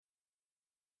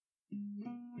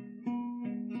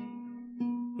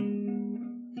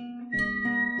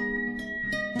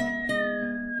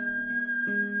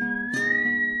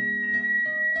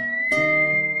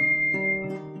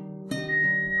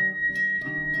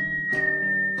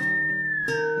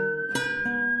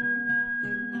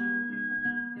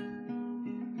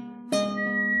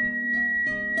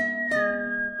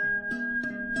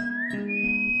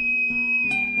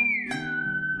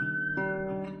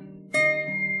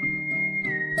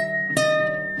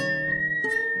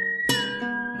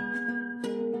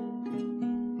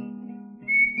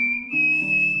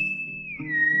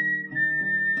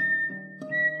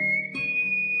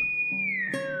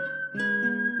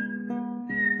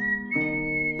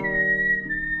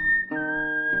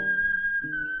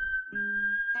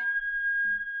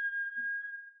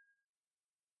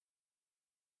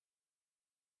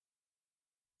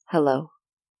Hello.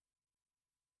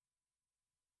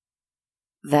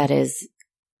 That is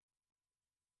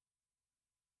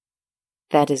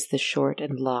the short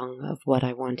and long of what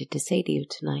I wanted to say to you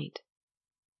tonight.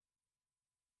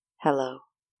 Hello.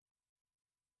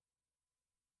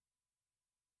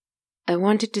 I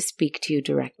wanted to speak to you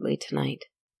directly tonight.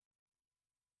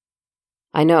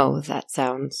 I know that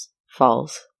sounds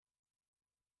false.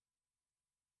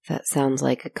 That sounds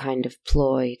like a kind of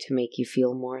ploy to make you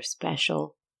feel more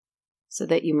special, so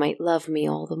that you might love me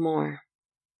all the more.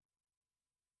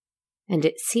 And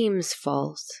it seems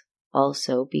false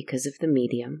also because of the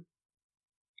medium.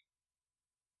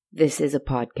 This is a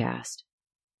podcast.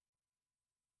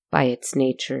 By its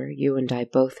nature, you and I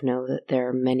both know that there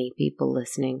are many people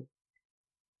listening,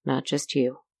 not just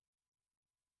you.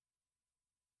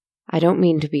 I don't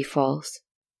mean to be false.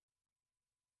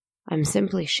 I'm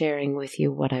simply sharing with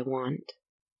you what I want,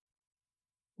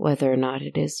 whether or not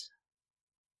it is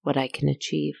what I can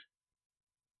achieve.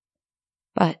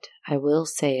 But I will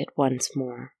say it once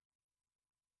more.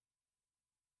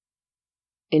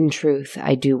 In truth,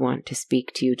 I do want to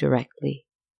speak to you directly.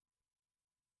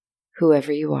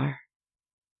 Whoever you are,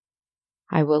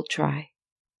 I will try.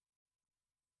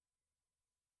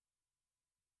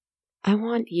 I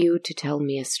want you to tell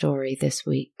me a story this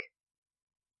week.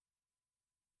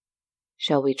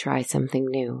 Shall we try something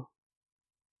new?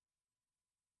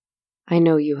 I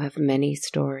know you have many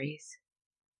stories.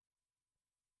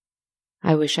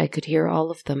 I wish I could hear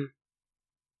all of them.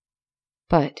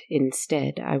 But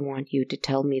instead, I want you to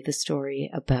tell me the story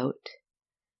about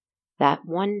that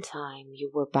one time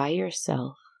you were by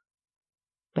yourself,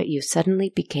 but you suddenly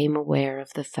became aware of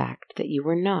the fact that you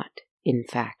were not, in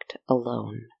fact,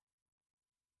 alone.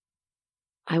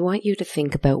 I want you to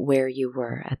think about where you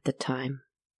were at the time.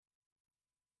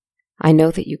 I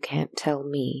know that you can't tell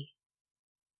me,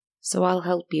 so I'll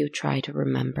help you try to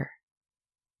remember.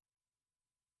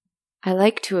 I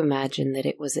like to imagine that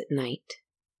it was at night,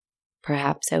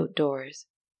 perhaps outdoors,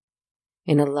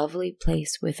 in a lovely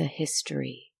place with a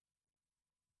history,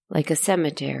 like a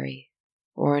cemetery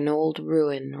or an old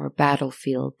ruin or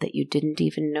battlefield that you didn't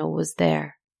even know was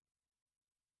there.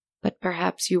 But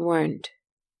perhaps you weren't.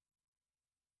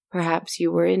 Perhaps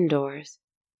you were indoors,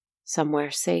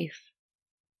 somewhere safe.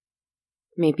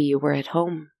 Maybe you were at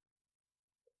home.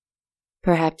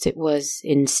 Perhaps it was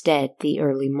instead the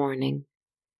early morning,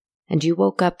 and you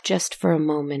woke up just for a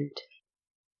moment,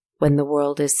 when the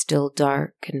world is still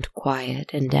dark and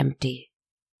quiet and empty.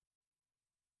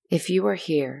 If you are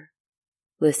here,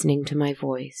 listening to my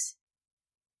voice,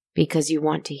 because you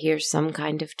want to hear some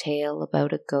kind of tale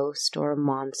about a ghost or a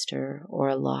monster or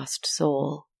a lost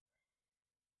soul,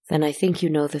 then I think you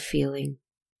know the feeling.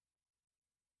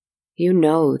 You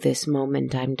know this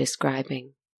moment I'm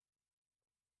describing.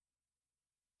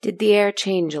 Did the air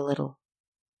change a little?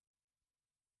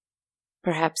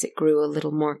 Perhaps it grew a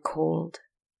little more cold.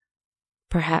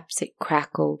 Perhaps it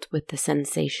crackled with the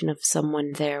sensation of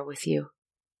someone there with you,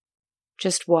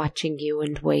 just watching you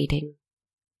and waiting.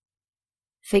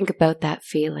 Think about that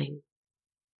feeling.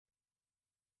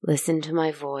 Listen to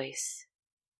my voice,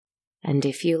 and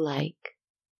if you like,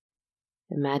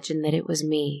 imagine that it was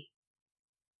me,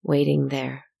 waiting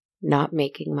there, not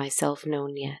making myself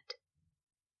known yet.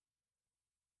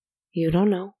 You don't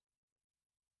know.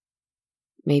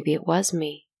 Maybe it was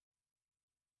me.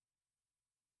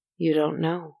 You don't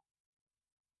know.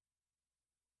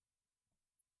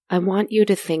 I want you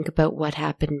to think about what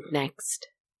happened next.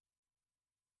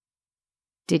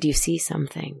 Did you see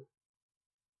something?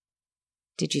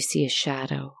 Did you see a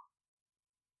shadow?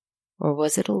 Or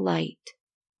was it a light?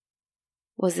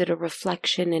 Was it a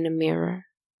reflection in a mirror?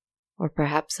 Or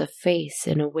perhaps a face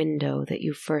in a window that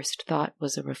you first thought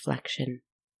was a reflection,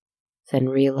 then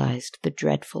realized the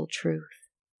dreadful truth?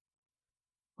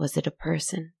 Was it a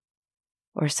person?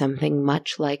 Or something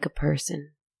much like a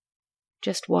person,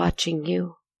 just watching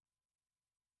you,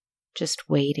 just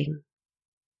waiting?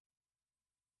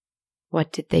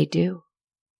 What did they do?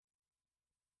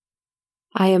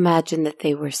 I imagine that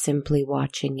they were simply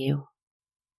watching you.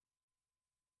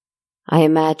 I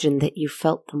imagine that you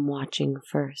felt them watching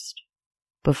first,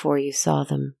 before you saw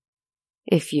them,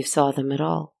 if you saw them at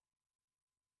all.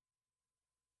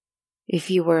 If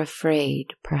you were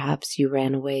afraid, perhaps you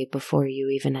ran away before you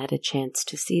even had a chance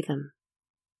to see them.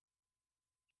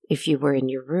 If you were in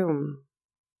your room,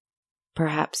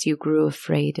 perhaps you grew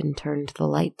afraid and turned the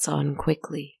lights on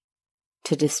quickly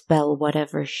to dispel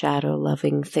whatever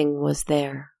shadow-loving thing was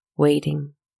there,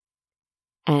 waiting.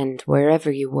 And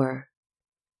wherever you were,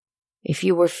 if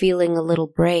you were feeling a little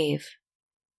brave,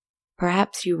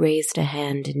 perhaps you raised a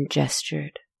hand and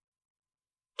gestured,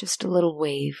 just a little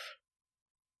wave.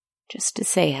 just to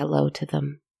say hello to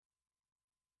them.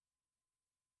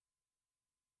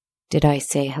 Did I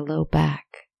say hello back?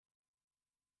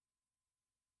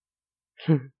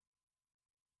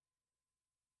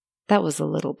 That was a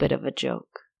little bit of a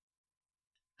joke.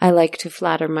 I like to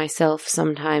flatter myself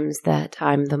sometimes that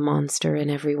I'm the monster in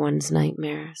everyone's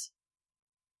nightmares.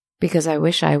 Because I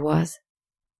wish I was.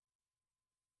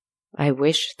 I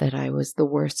wish that I was the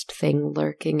worst thing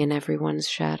lurking in everyone's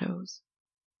shadows.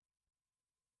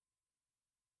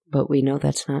 But we know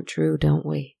that's not true, don't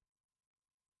we?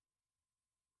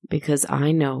 Because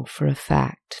I know for a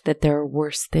fact that there are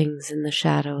worse things in the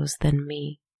shadows than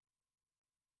me.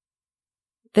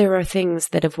 There are things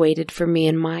that have waited for me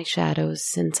in my shadows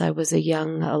since I was a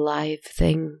young, alive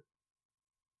thing.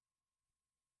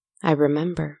 I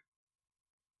remember,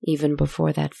 even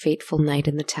before that fateful night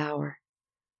in the tower,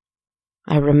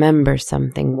 I remember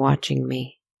something watching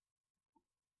me.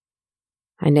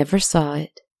 I never saw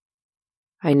it.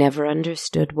 I never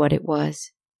understood what it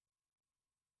was.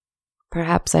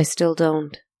 Perhaps I still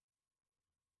don't.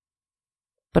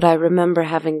 But I remember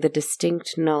having the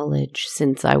distinct knowledge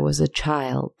since I was a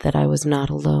child that I was not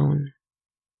alone,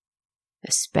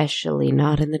 especially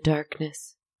not in the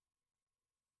darkness.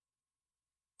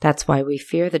 That's why we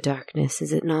fear the darkness,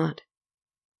 is it not?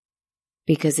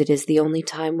 Because it is the only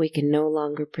time we can no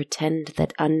longer pretend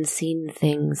that unseen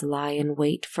things lie in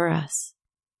wait for us.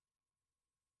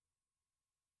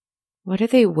 What are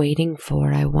they waiting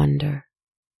for, I wonder?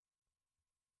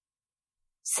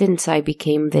 Since I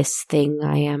became this thing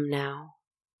I am now,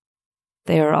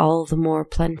 they are all the more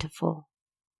plentiful,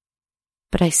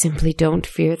 but I simply don't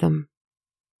fear them.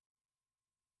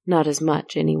 Not as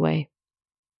much, anyway.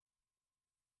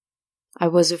 I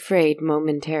was afraid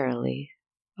momentarily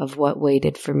of what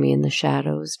waited for me in the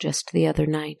shadows just the other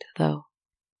night, though.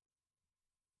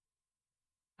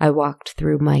 I walked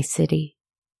through my city.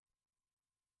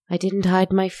 I didn't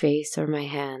hide my face or my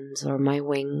hands or my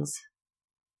wings.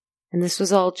 And this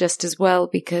was all just as well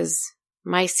because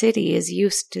my city is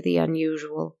used to the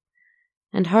unusual,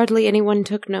 and hardly anyone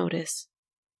took notice.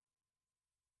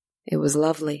 It was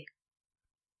lovely.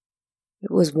 It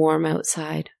was warm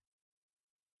outside.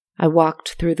 I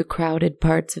walked through the crowded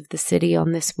parts of the city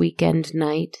on this weekend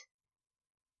night,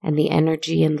 and the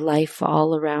energy and life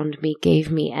all around me gave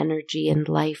me energy and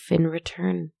life in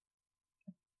return.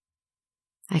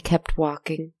 I kept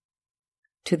walking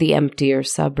to the emptier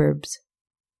suburbs.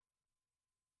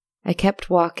 I kept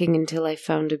walking until I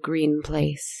found a green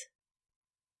place.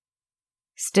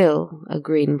 Still a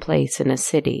green place in a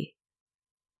city.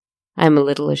 I'm a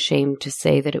little ashamed to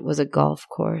say that it was a golf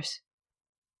course,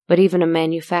 but even a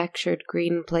manufactured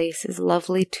green place is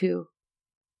lovely too.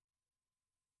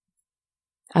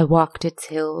 I walked its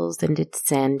hills and its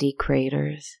sandy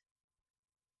craters.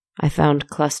 I found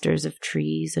clusters of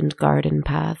trees and garden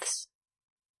paths.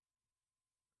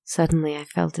 Suddenly I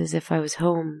felt as if I was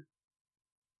home.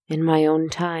 In my own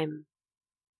time,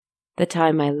 the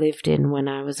time I lived in when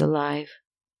I was alive,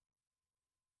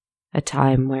 a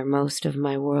time where most of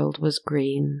my world was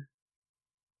green,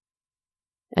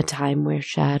 a time where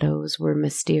shadows were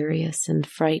mysterious and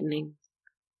frightening,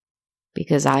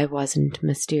 because I wasn't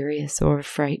mysterious or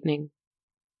frightening.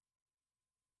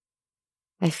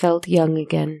 I felt young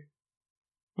again,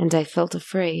 and I felt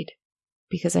afraid,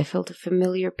 because I felt a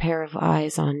familiar pair of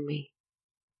eyes on me.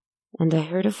 And I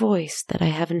heard a voice that I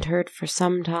haven't heard for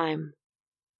some time,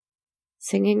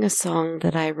 singing a song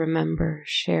that I remember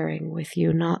sharing with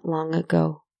you not long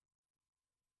ago.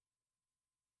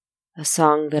 A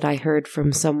song that I heard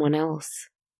from someone else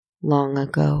long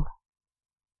ago.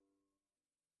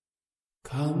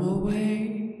 Come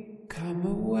away,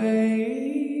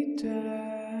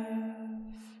 death,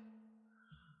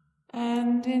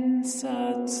 and in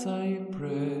sad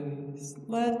cypress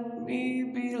let me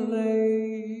be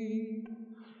laid.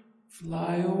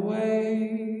 Fly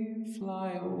away,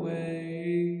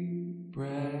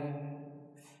 breath.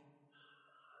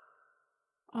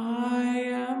 I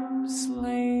am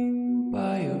slain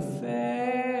by a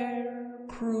fair,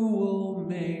 cruel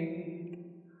maid.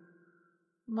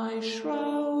 My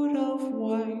shroud of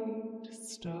white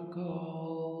stuck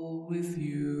all with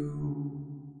you.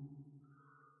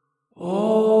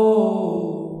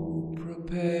 Oh,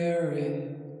 prepare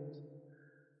it.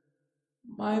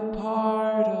 My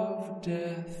part of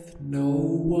death, no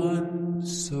one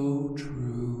so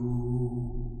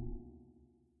true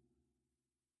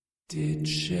did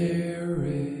share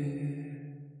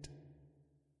it.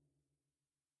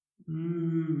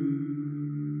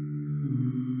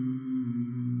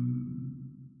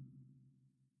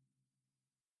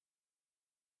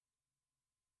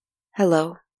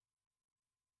 Hello.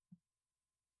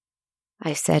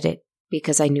 I said it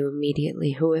because I knew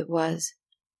immediately who it was,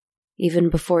 even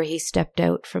before he stepped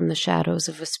out from the shadows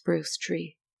of a spruce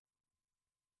tree.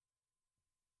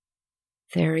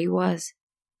 There he was,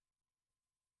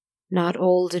 not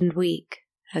old and weak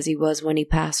as he was when he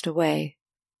passed away,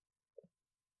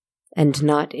 and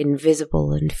not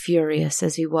invisible and furious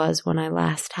as he was when I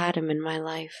last had him in my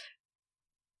life.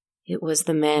 It was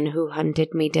the man who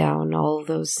hunted me down all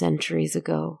those centuries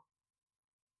ago,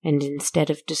 and instead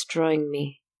of destroying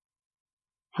me,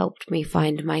 helped me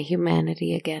find my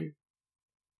humanity again.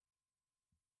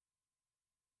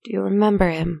 Do you remember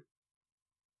him?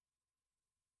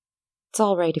 It's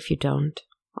all right if you don't.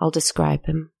 I'll describe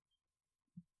him.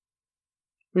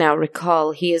 Now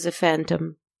recall, he is a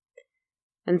phantom,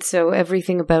 and so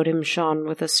everything about him shone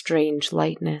with a strange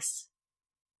lightness,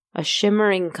 a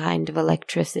shimmering kind of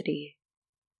electricity.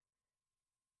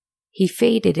 He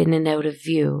faded in and out of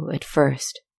view at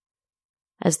first,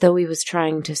 as though he was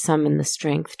trying to summon the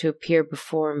strength to appear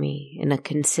before me in a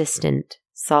consistent,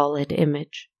 solid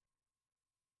image,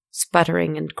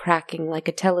 sputtering and cracking like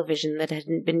a television that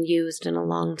hadn't been used in a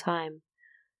long time.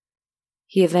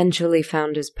 He eventually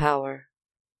found his power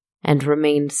and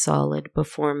remained solid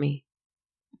before me.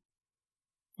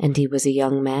 And he was a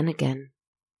young man again.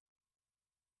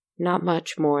 Not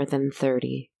much more than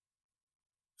 30,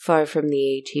 far from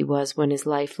the age he was when his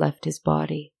life left his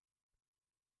body.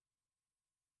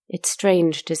 It's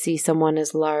strange to see someone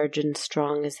as large and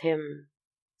strong as him,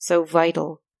 so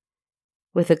vital,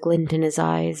 with a glint in his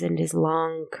eyes and his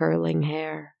long curling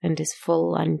hair and his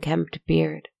full unkempt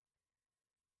beard.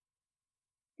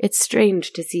 It's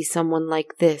strange to see someone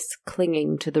like this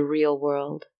clinging to the real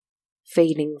world,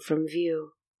 fading from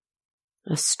view.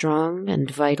 A strong and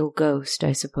vital ghost,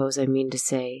 I suppose I mean to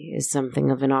say, is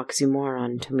something of an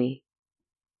oxymoron to me.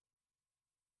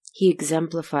 He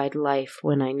exemplified life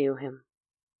when I knew him.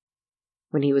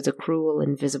 When he was a cruel,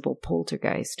 invisible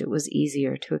poltergeist, it was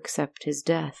easier to accept his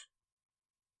death.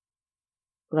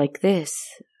 Like this,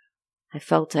 I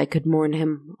felt I could mourn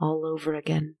him all over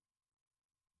again.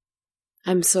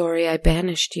 "I'm sorry I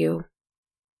banished you,"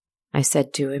 I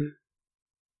said to him.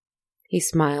 He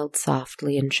smiled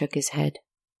softly and shook his head.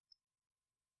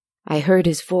 I heard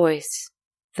his voice,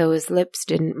 though his lips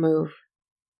didn't move,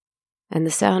 and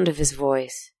the sound of his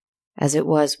voice, as it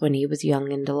was when he was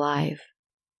young and alive,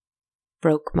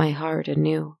 broke my heart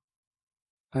anew.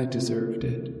 "I deserved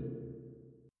it,"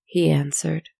 he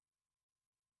answered.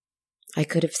 I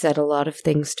could have said a lot of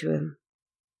things to him.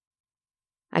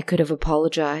 I could have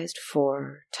apologized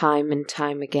for, time and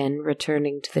time again,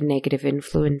 returning to the negative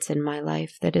influence in my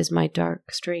life that is my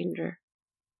dark stranger.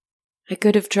 I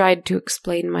could have tried to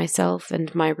explain myself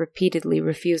and my repeatedly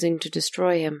refusing to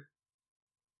destroy him.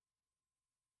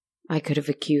 I could have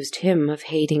accused him of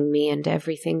hating me and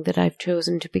everything that I've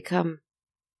chosen to become.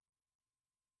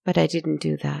 But I didn't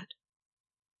do that.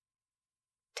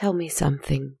 "Tell me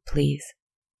something, please,"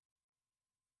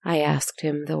 I asked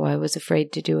him, though I was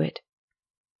afraid to do it.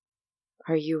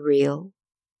 "Are you real?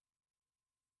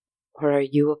 Or are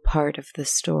you a part of the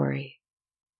story?"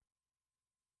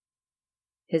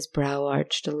 His brow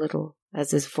arched a little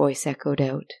as his voice echoed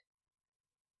out.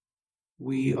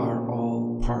 "We are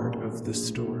all part of the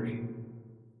story."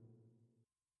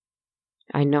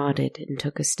 I nodded and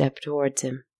took a step towards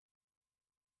him.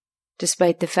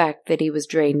 Despite the fact that he was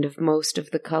drained of most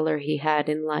of the color he had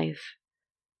in life,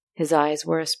 his eyes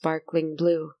were a sparkling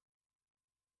blue.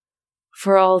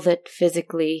 For all that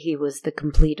physically he was the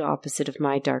complete opposite of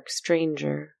my dark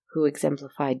stranger, who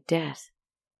exemplified death,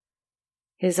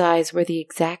 his eyes were the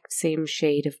exact same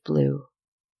shade of blue,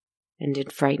 and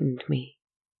it frightened me.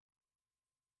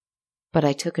 But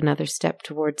I took another step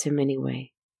towards him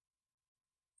anyway.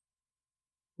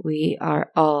 "We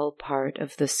are all part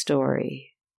of the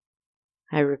story,"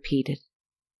 I repeated,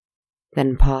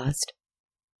 then paused.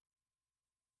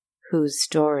 "Whose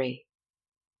story?"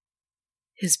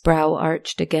 His brow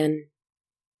arched again,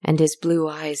 and his blue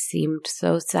eyes seemed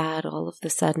so sad all of the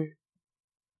sudden.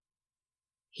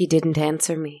 He didn't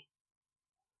answer me.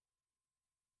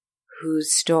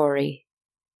 "Whose story?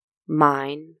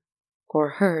 Mine or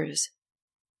hers?"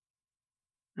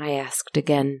 I asked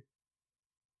again,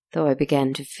 though I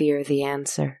began to fear the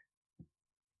answer.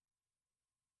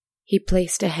 He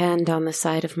placed a hand on the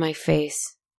side of my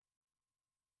face.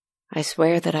 I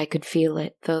swear that I could feel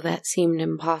it, though that seemed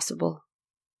impossible.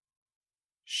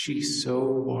 "She so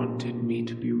wanted me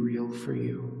to be real for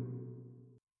you,"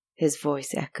 his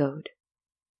voice echoed.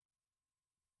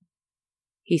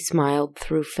 He smiled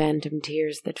through phantom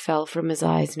tears that fell from his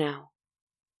eyes now.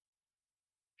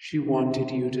 "She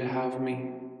wanted you to have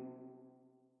me.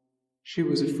 She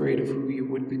was afraid of who you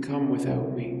would become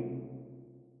without me.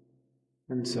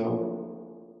 And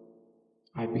so,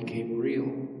 I became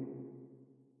real.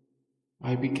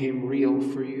 I became real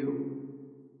for you.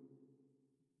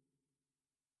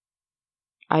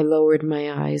 I lowered my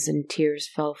eyes and tears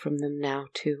fell from them now,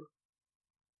 too.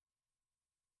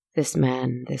 This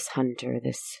man, this hunter,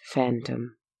 this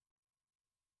phantom,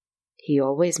 he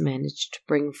always managed to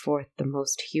bring forth the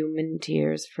most human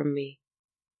tears from me.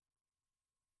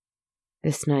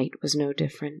 This night was no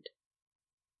different.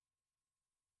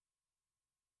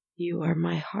 "You are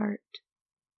my heart,"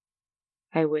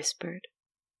 I whispered,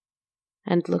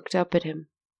 and looked up at him.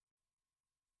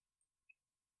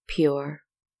 Pure,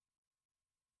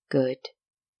 good,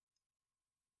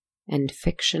 and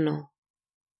fictional.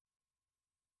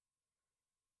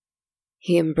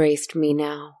 He embraced me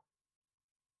now.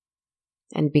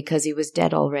 And because he was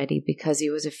dead already, because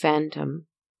he was a phantom,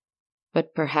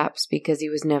 but perhaps because he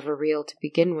was never real to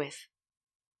begin with,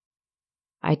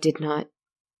 I could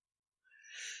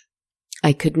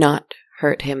not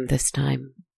hurt him this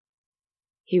time.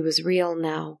 He was real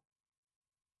now,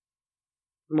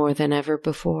 more than ever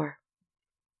before.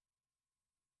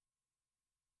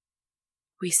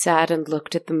 We sat and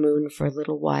looked at the moon for a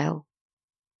little while,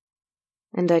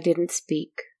 and I didn't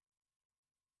speak,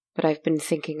 but I've been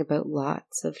thinking about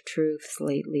lots of truths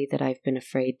lately that I've been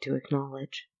afraid to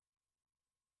acknowledge.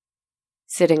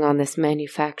 Sitting on this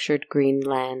manufactured green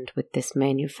land with this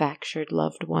manufactured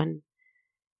loved one,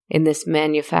 in this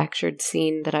manufactured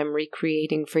scene that I'm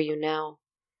recreating for you now,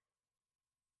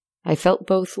 I felt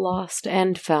both lost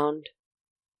and found,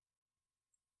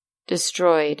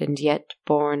 destroyed and yet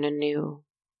born anew.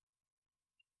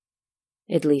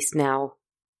 At least now,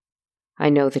 I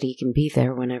know that he can be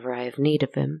there whenever I have need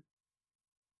of him.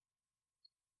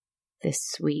 This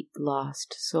sweet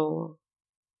lost soul,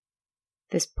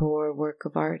 this poor work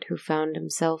of art who found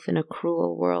himself in a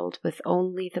cruel world with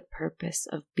only the purpose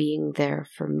of being there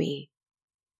for me.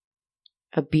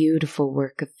 A beautiful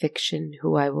work of fiction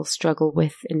who I will struggle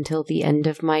with until the end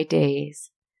of my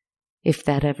days, if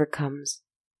that ever comes.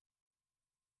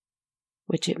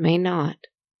 Which it may not.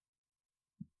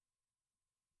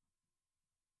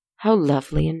 How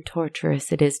lovely and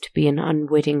torturous it is to be an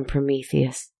unwitting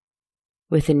Prometheus,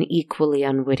 with an equally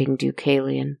unwitting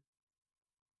Deucalion.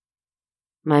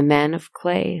 My man of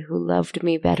clay who loved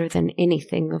me better than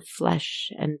anything of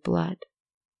flesh and blood.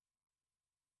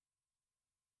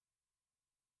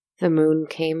 The moon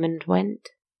came and went,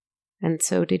 and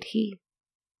so did he.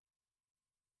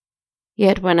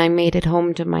 Yet when I made it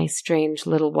home to my strange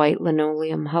little white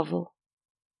linoleum hovel,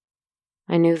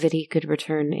 I knew that he could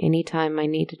return any time I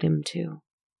needed him to.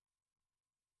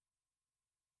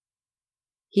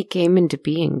 He came into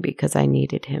being because I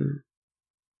needed him,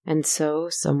 and so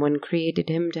someone created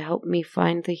him to help me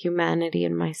find the humanity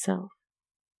in myself.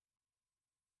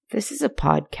 This is a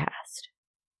podcast.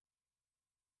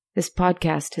 This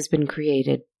podcast has been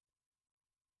created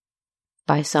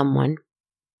by someone,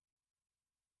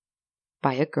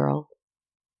 by a girl.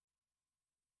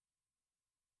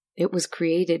 It was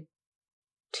created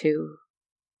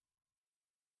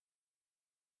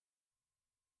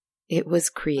It was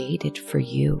created for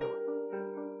you.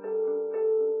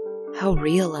 How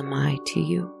real am I to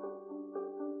you?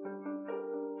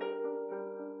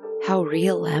 How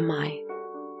real am I?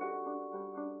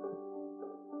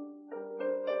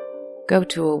 Go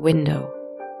to a window.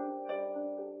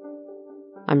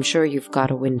 I'm sure you've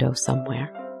got a window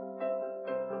somewhere.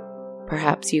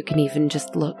 Perhaps you can even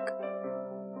just look.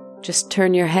 Just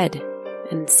turn your head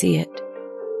and see it.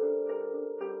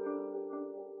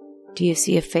 Do you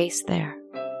see a face there?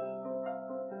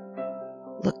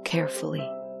 Look carefully.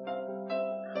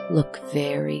 Look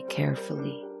very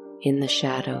carefully in the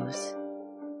shadows,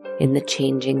 in the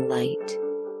changing light,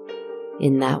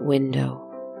 in that window.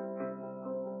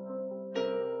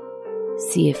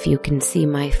 See if you can see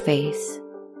my face.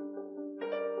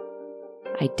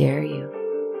 I dare you.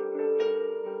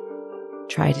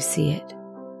 Try to see it.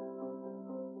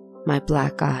 My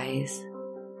black eyes,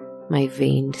 my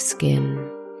veined skin,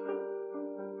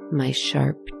 my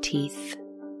sharp teeth.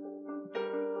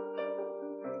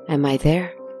 Am I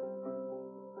there?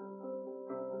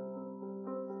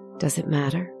 Does it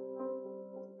matter?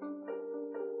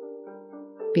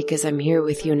 Because I'm here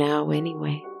with you now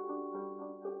anyway.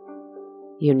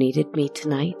 You needed me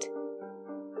tonight,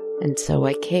 and so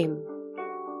I came.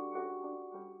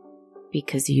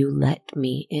 Because you let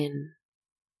me in.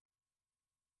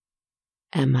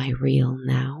 Am I real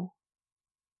now?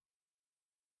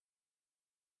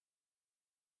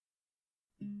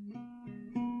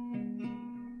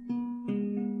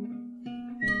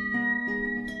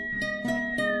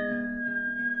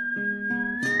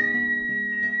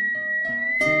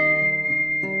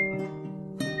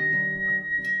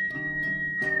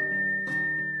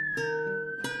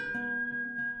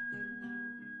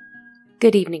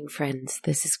 Good evening, friends.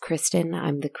 This is Kristen.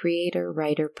 I'm the creator,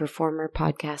 writer, performer,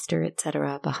 podcaster,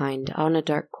 etc. behind On a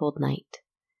Dark Cold Night.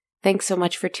 Thanks so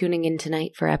much for tuning in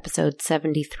tonight for episode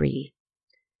 73.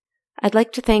 I'd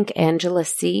like to thank Angela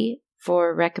C.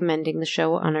 for recommending the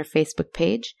show on our Facebook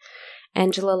page.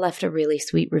 Angela left a really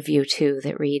sweet review too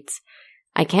that reads,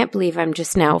 "I can't believe I'm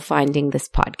just now finding this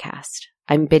podcast.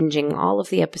 I'm binging all of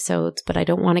the episodes, but I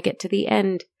don't want to get to the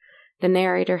end. The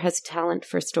narrator has a talent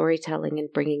for storytelling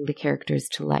and bringing the characters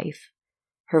to life.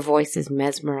 Her voice is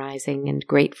mesmerizing and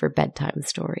great for bedtime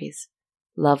stories.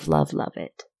 Love, love, love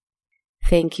it."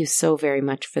 Thank you so very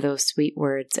much for those sweet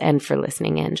words and for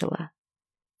listening, Angela.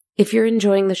 If you're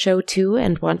enjoying the show too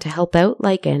and want to help out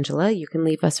like Angela, you can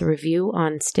leave us a review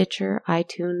on Stitcher,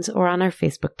 iTunes, or on our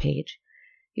Facebook page.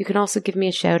 You can also give me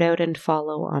a shout out and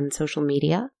follow on social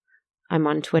media. I'm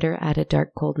on Twitter at A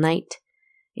Dark Cold Night,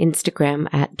 Instagram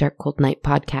at Dark Cold Night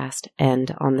Podcast,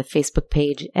 and on the Facebook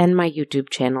page and my YouTube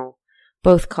channel,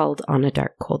 both called On a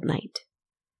Dark Cold Night.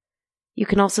 You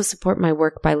can also support my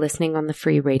work by listening on the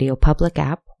free Radio Public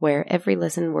app, where every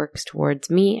listen works towards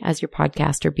me as your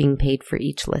podcaster being paid for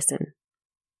each listen.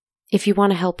 If you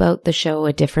want to help out the show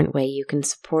a different way, you can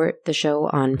support the show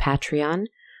on Patreon,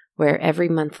 where every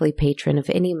monthly patron of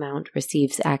any amount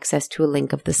receives access to a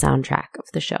link of the soundtrack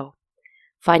of the show.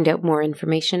 Find out more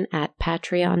information at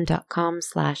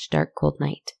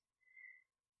patreon.com/darkcoldnight.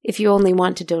 If you only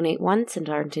want to donate once and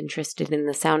aren't interested in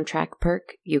the soundtrack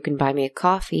perk, you can buy me a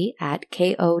coffee at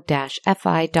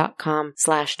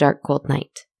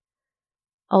ko-fi.com/darkcoldnight.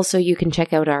 Also, you can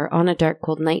check out our On a Dark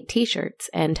Cold Night t-shirts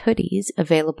and hoodies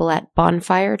available at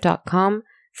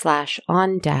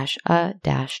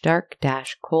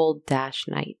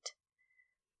bonfire.com/on-a-dark-cold-night.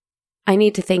 I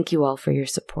need to thank you all for your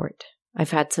support.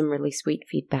 I've had some really sweet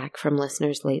feedback from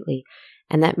listeners lately,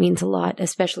 and that means a lot,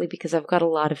 especially because I've got a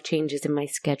lot of changes in my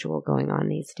schedule going on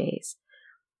these days.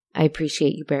 I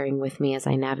appreciate you bearing with me as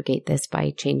I navigate this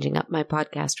by changing up my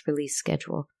podcast release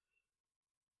schedule.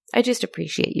 I just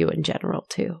appreciate you in general,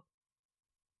 too.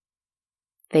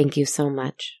 Thank you so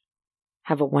much.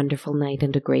 Have a wonderful night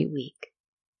and a great week.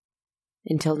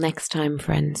 Until next time,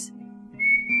 friends.